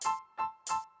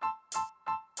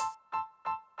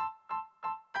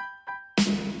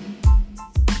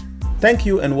Thank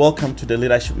you and welcome to the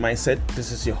Leadership Mindset.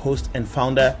 This is your host and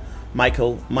founder,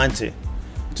 Michael Mante.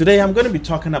 Today I'm going to be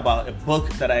talking about a book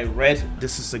that I read.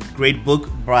 This is a great book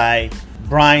by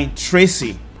Brian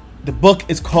Tracy. The book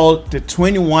is called The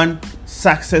 21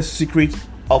 Success Secrets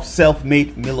of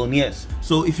Self-Made Millionaires.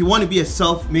 So if you want to be a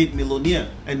self-made millionaire,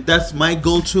 and that's my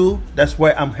go-to, that's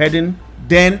where I'm heading,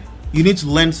 then you need to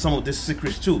learn some of these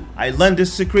secrets too. I learned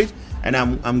this secret and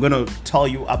I'm going to tell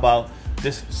you about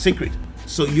this secret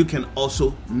so you can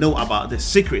also know about the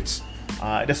secrets.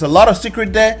 There's a lot of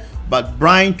secret there, but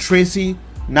Brian Tracy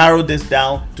narrowed this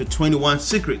down to 21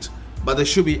 secrets. But there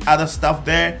should be other stuff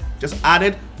there, just add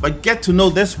it. But get to know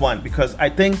this one because I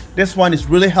think this one is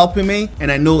really helping me and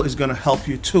I know it's going to help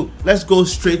you too. Let's go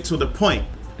straight to the point.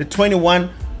 The 21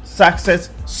 success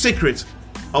secrets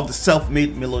of the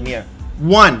self-made millionaire.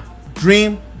 1.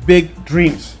 Dream big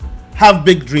dreams. Have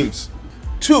big dreams.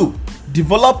 2.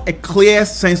 Develop a clear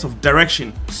sense of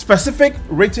direction. Specific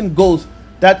written goals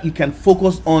that you can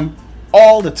focus on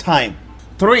all the time.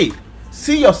 3.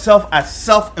 See yourself as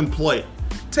self-employed.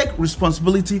 Take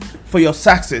responsibility for your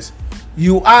success.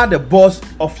 You are the boss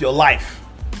of your life.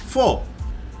 4.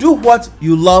 Do what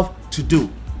you love to do.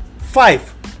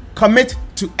 5. Commit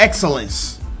to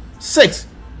excellence. 6.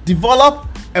 Develop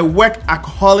a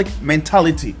workaholic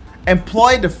mentality.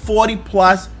 Employ the 40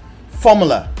 plus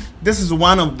formula. This is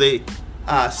one of the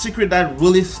secret that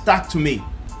really stuck to me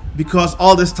because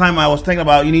all this time I was thinking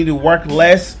about you need to work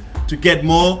less to get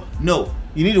more. No,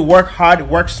 you need to work hard,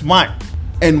 work smart,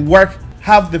 and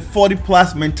have the 40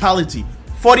 plus mentality.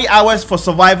 40 hours for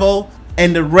survival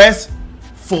and the rest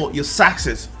for your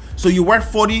success. So you work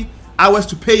 40 hours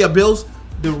to pay your bills.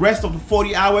 The rest of the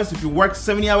 40 hours, if you work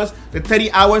 70 hours, the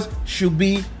 30 hours should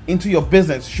be into your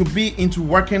business, should be into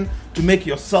working to make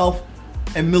yourself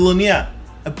a millionaire,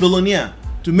 a billionaire,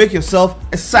 to make yourself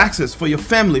a success for your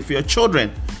family, for your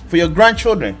children, for your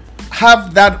grandchildren.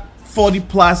 Have that 40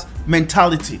 plus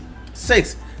mentality.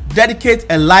 6. Dedicate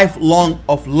a lifelong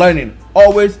of learning.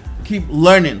 Always keep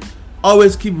learning.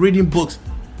 Always keep reading books.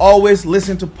 Always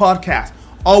listen to podcasts.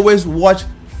 Always watch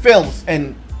films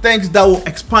and things that will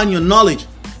expand your knowledge.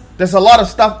 There's a lot of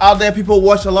stuff out there. People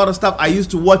watch a lot of stuff. I used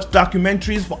to watch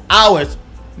documentaries for hours.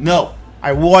 No,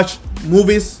 I watch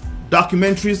movies,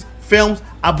 documentaries, films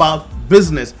about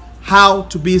business, how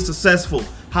to be successful,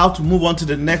 how to move on to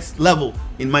the next level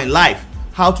in my life,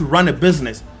 how to run a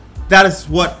business. That is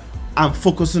what I'm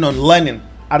focusing on learning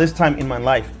at this time in my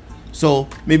life. So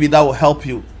maybe that will help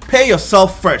you. Pay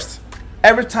yourself first.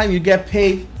 Every time you get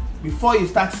paid, before you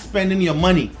start spending your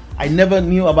money, I never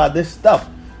knew about this stuff.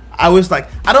 I was like,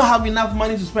 I don't have enough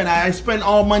money to spend. I spend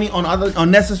all money on other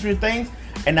unnecessary things.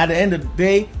 And at the end of the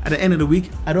day, at the end of the week,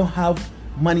 I don't have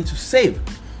money to save.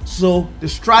 So the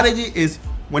strategy is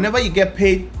whenever you get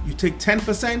paid, you take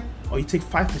 10% or you take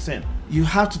 5%. You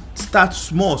have to start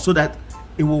small so that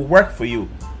it will work for you.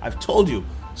 I've told you,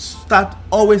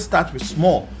 always start with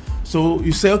small. So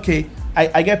you say, okay,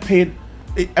 I get paid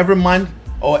every month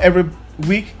or every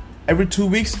week, every 2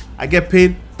 weeks, I get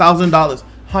paid $1,000.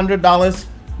 $100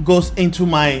 goes into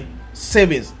my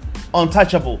savings,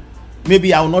 untouchable.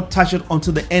 Maybe I will not touch it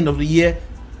until the end of the year.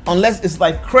 Unless it's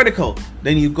like critical,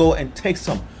 then you go and take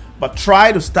some. But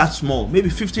try to start small. Maybe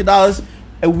 $50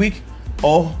 a week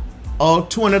or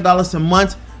 $200 a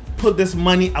month. Put this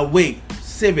money away.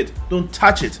 Save it. Don't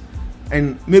touch it.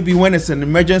 And maybe when it's an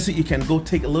emergency, you can go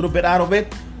take a little bit out of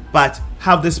it. But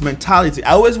have this mentality.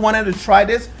 I always wanted to try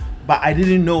this, but I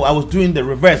didn't know. I was doing the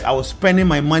reverse. I was spending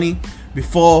my money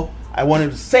before I wanted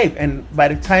to save. And by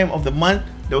the time of the month,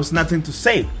 there was nothing to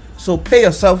save. So pay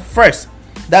yourself first.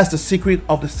 That's the secret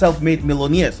of the self-made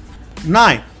millionaires.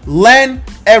 9. Learn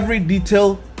every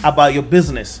detail about your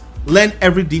business. Learn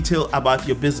every detail about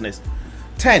your business.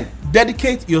 10.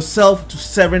 Dedicate yourself to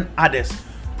serving others.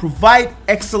 Provide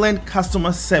excellent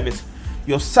customer service.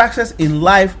 Your success in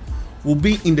life will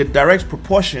be in the direct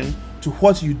proportion to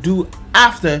what you do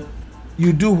after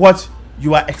you do what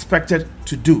you are expected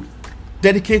to do.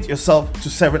 Dedicate yourself to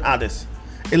serving others.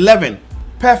 11.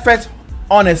 Perfect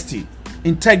honesty,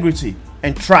 integrity,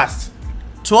 and trust.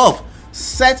 12.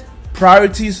 Set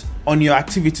priorities on your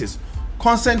activities.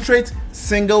 Concentrate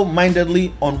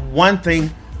single-mindedly on one thing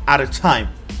at a time.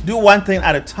 Do one thing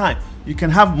at a time. You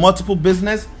can have multiple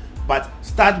business, but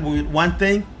start with one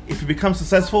thing. If you become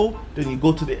successful, then you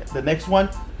go to the next one,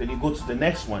 then you go to the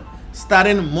next one.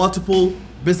 Starting multiple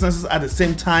businesses at the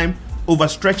same time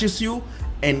overstretches you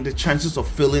and the chances of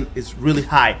failing is really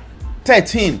high.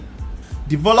 13.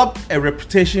 Develop a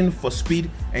reputation for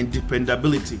speed and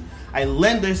dependability. I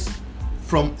learned this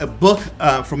from a book,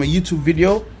 from a YouTube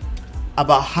video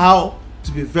about how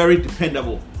to be very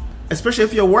dependable, especially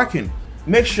if you're working.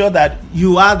 Make sure that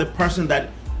you are the person that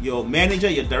your manager,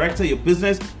 your director, your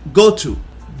business go to.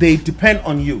 They depend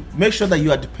on you. Make sure that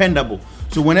you are dependable.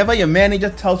 So whenever your manager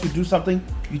tells you to do something,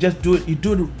 you just do it. You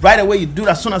do it right away. You do it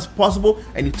as soon as possible,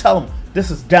 and you tell them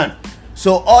this is done.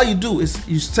 So all you do is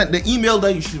you send the email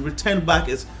that you should return back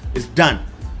is done,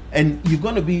 and you're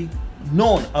going to be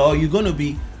known, or you're going to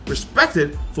be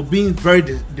respected for being very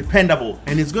dependable,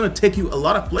 and it's going to take you a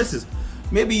lot of places.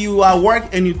 Maybe you are work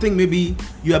and you think maybe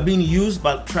you are being used,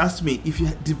 but trust me, if you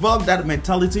develop that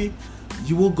mentality,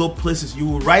 you will go places. You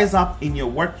will rise up in your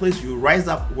workplace, you will rise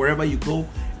up wherever you go,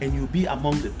 and you'll be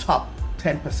among the top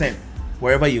 10%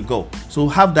 wherever you go. So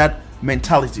have that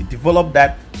mentality, develop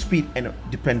that speed and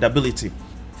dependability.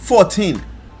 14,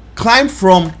 climb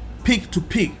from peak to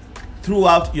peak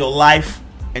throughout your life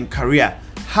and career.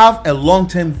 Have a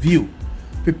long-term view.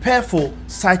 Prepare for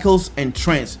cycles and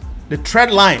trends. The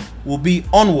trend line will be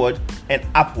onward and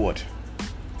upward.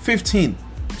 15,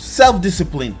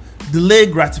 self-discipline, delay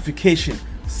gratification,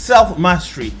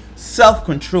 self-mastery,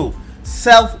 self-control,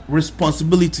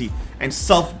 self-responsibility, and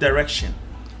self-direction.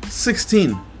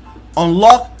 16,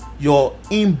 unlock your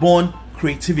inborn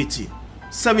creativity.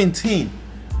 17,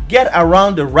 get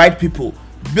around the right people.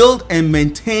 Build and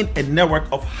maintain a network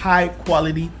of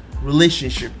high-quality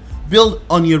relationships. Build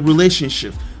on your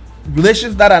relationships.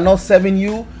 Relationships that are not serving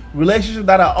you, relationships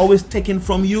that are always taken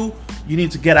from you, you need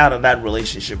to get out of that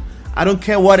relationship. I don't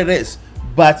care what it is,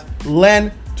 but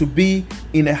learn to be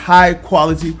in a high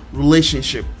quality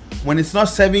relationship. When it's not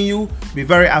serving you, be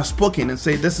very outspoken and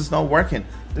say, this is not working,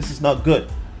 this is not good,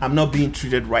 I'm not being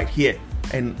treated right here.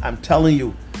 And I'm telling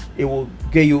you, it will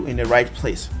get you in the right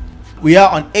place. We are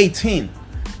on 18.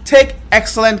 Take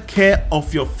excellent care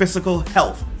of your physical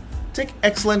health. Take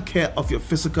excellent care of your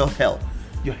physical health.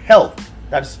 Your health,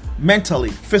 that's mentally,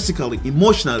 physically,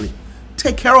 emotionally.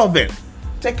 Take care of it.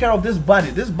 Take care of this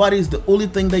body. This body is the only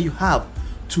thing that you have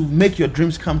to make your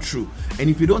dreams come true. And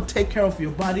if you don't take care of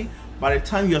your body, by the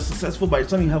time you're successful, by the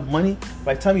time you have money,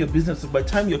 by the time your business, by the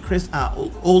time your kids are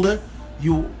older,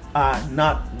 you are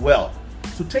not well.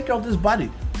 So take care of this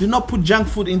body. Do not put junk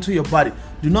food into your body.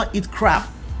 Do not eat crap.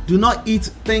 Do not eat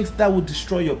things that will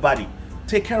destroy your body.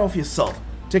 Take care of yourself.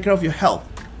 Take care of your health.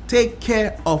 Take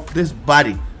care of this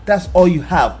body. That's all you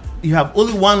have. You have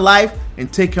only one life,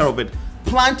 and take care of it.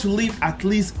 Plan to live at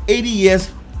least 80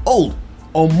 years old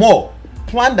or more.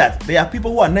 Plan that. There are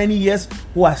people who are 90 years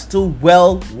who are still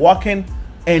well, walking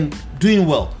and doing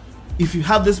well. If you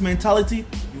have this mentality,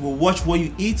 you will watch what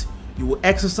you eat, you will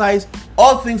exercise.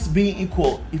 All things being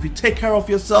equal, if you take care of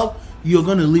yourself, you're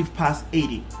going to live past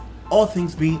 80. All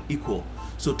things being equal.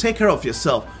 So take care of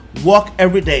yourself. Walk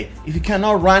every day. If you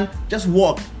cannot run, just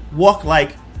walk. Walk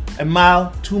like a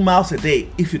mile, 2 miles a day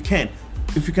if you can.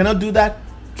 If you cannot do that,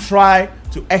 try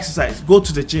to exercise. Go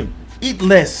to the gym. Eat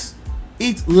less,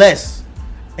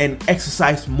 and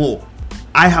exercise more.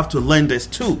 I have to learn this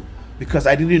too, because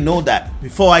I didn't know that.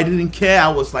 Before, I didn't care. I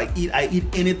was like, I eat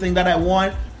anything that I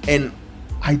want, and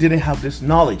I didn't have this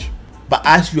knowledge. But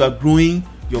as you are growing,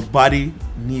 your body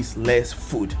needs less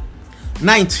food.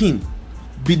 19,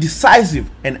 be decisive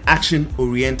and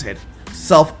action-oriented.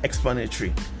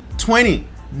 Self-explanatory. 20,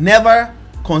 never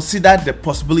consider the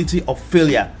possibility of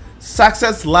failure.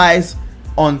 Success lies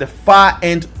on the far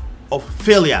end of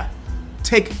failure.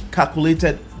 Take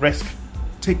calculated risk.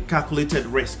 Take calculated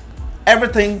risk.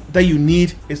 Everything that you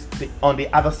need is on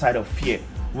the other side of fear.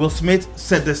 Will Smith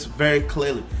said this very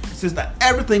clearly. He says that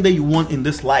everything that you want in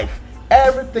this life,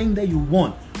 everything that you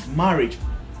want, marriage,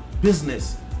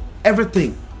 business,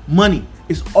 everything, money,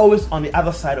 is always on the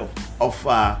other side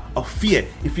of fear.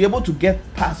 If you're able to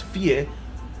get past fear,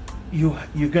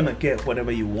 you're gonna get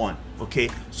whatever you want. Okay,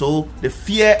 so the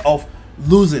fear of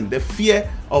losing, the fear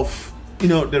of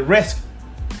the risk,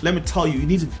 let me tell you, you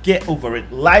need to get over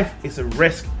it. Life is a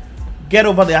risk. Get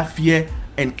over that fear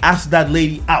and ask that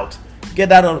lady out.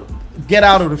 Get out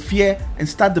of the fear and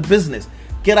start the business.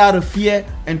 Get out of fear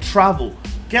and travel.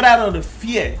 Get out of the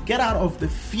fear. Get out of the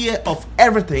fear of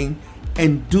everything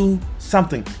and do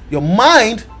something. Your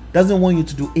mind doesn't want you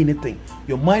to do anything.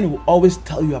 Your mind will always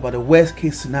tell you about the worst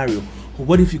case scenario.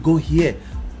 What if you go here?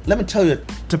 Let me tell you a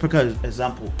typical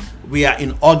example. We are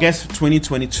in August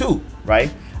 2022,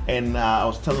 right? And I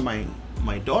was telling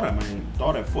my daughter,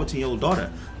 14-year-old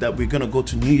daughter, that we're gonna go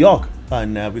to New York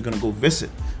and we're gonna go visit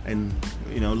and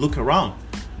look around.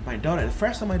 My daughter, the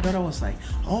first time my daughter was like,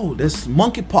 "Oh, there's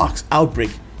monkeypox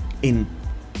outbreak in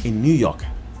New York."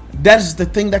 That is the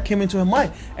thing that came into her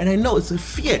mind, and I know it's a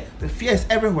fear. The fear is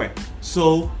everywhere,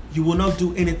 so you will not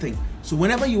do anything. So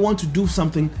whenever you want to do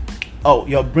something,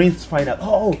 your brains find out,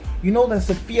 there's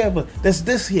a fear of there's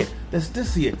this here, there's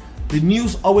this here. The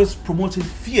news always promoting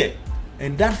fear,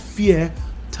 And that fear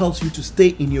tells you to stay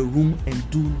in your room and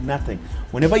do nothing.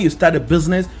 Whenever you start a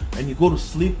business and you go to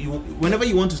sleep, whenever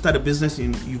you want to start a business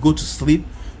and you go to sleep,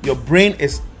 your brain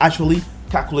is actually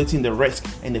calculating the risk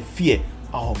and the fear.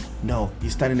 Oh no,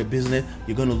 you're starting a business,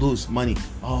 you're gonna lose money.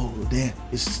 Oh damn,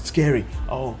 it's scary.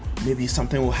 Oh, maybe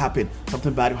something will happen,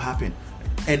 something bad will happen.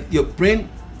 And your brain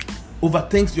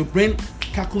overthinks, your brain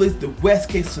calculates the worst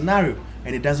case scenario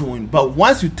and it doesn't win. But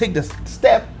once you take the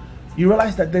step, you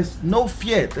realize that there's no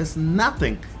fear, there's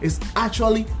nothing. It's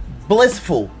actually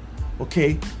blissful.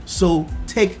 Okay, so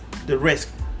take the risk.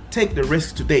 Take the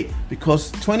risk today,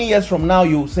 because 20 years from now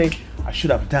you will say, I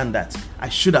should have done that. I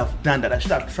should have done that. I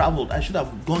should have traveled. I should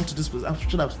have gone to this business. I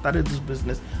should have started this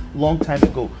business long time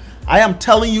ago. I am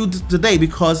telling you today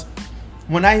because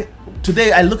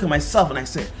today I look at myself and I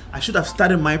say, I should have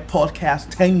started my podcast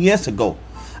 10 years ago.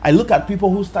 I look at people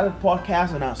who started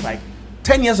podcasts and I was like,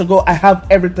 10 years ago, I have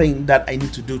everything that I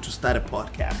need to do to start a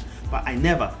podcast, but I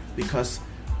never, because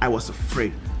I was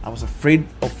afraid. I was afraid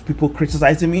of people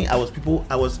criticizing me. I was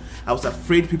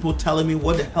afraid people telling me,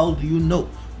 what the hell do you know?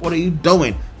 What are you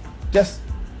doing? Just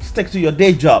stick to your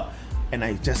day job. And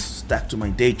I just stuck to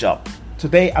my day job.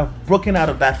 Today, I've broken out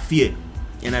of that fear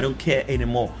and I don't care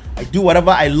anymore. I do whatever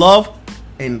I love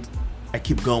and I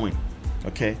keep going.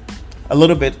 Okay, a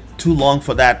little bit too long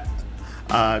for that,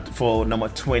 for number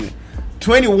 20.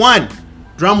 21,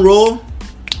 drum roll.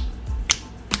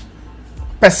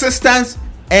 Persistence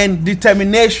and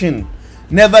determination.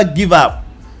 Never give up.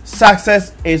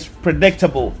 Success is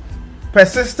predictable.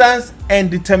 Persistence and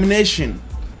determination.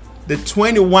 The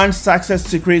 21 success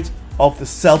secrets of the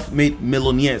self-made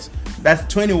millionaires.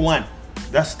 That's 21.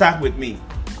 That stuck with me.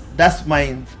 That's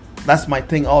my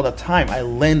thing all the time. I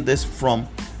learned this from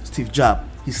Steve Jobs.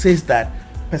 He says that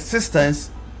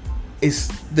persistence is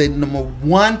the number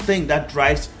one thing that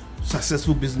drives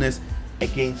successful business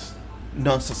against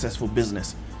non-successful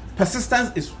business.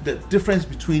 Persistence is the difference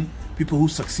between people who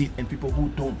succeed and people who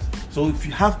don't. So if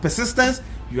you have persistence,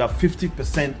 you have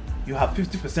 50%. You have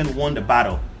 50% won the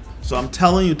battle. So I'm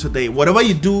telling you today, whatever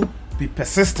you do, be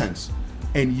persistent,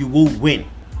 and you will win.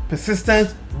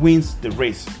 Persistence wins the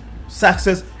race.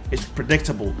 Success is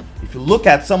predictable. If you look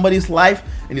at somebody's life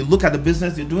and you look at the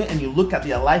business they're doing and you look at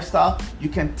their lifestyle, you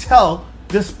can tell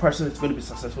this person is going to be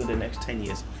successful in the next 10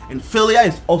 years. And failure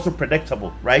is also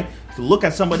predictable, right? If you look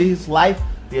at somebody's life,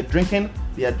 they're drinking,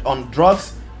 they are on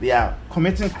drugs, they are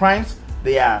committing crimes,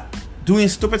 they are doing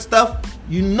stupid stuff,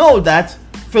 you know that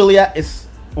failure is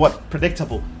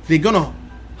predictable. They're going to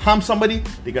harm somebody,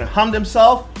 they're going to harm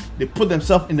themselves, they put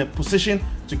themselves in a position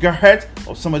to get hurt,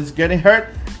 or somebody's getting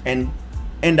hurt and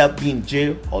end up being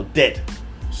jail or dead.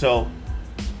 So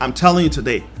I'm telling you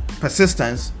today,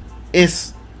 persistence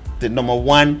is the number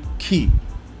one key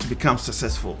to become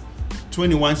successful.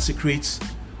 21 Secrets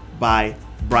by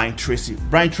Brian Tracy.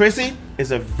 Brian Tracy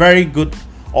is a very good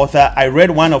author. I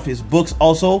read one of his books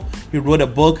also. He wrote a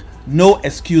book, No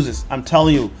Excuses. I'm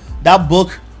telling you, that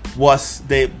book was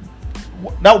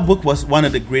one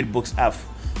of the great books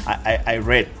I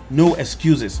read. No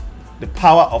Excuses, the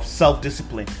power of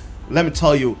self-discipline. Let me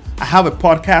tell you, I have a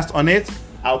podcast on it.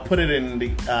 I'll put it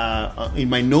in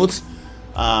my notes.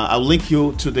 I'll link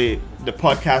you to the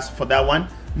podcast for that one.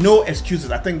 No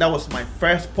Excuses. I think that was my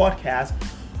first podcast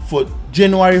for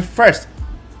January 1st,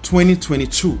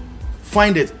 2022.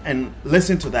 Find it and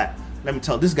listen to that. Let me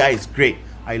tell you, this guy is great.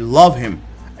 I love him.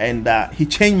 And he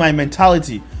changed my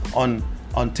mentality on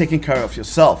taking care of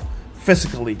yourself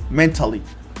physically, mentally,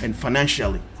 and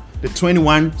financially. The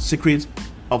 21 Secrets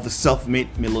of the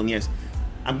Self-Made Millionaires.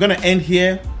 I'm going to end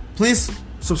here. Please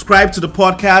subscribe to the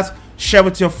podcast. Share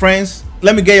with your friends.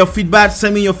 Let me get your feedback.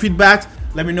 Send me your feedback.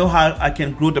 Let me know how I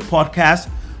can grow the podcast.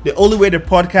 The only way the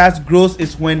podcast grows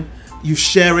is when you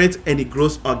share it and it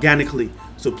grows organically.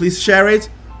 So please share it.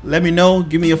 Let me know.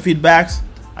 Give me your feedbacks.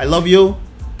 I love you.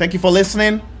 Thank you for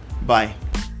listening. Bye.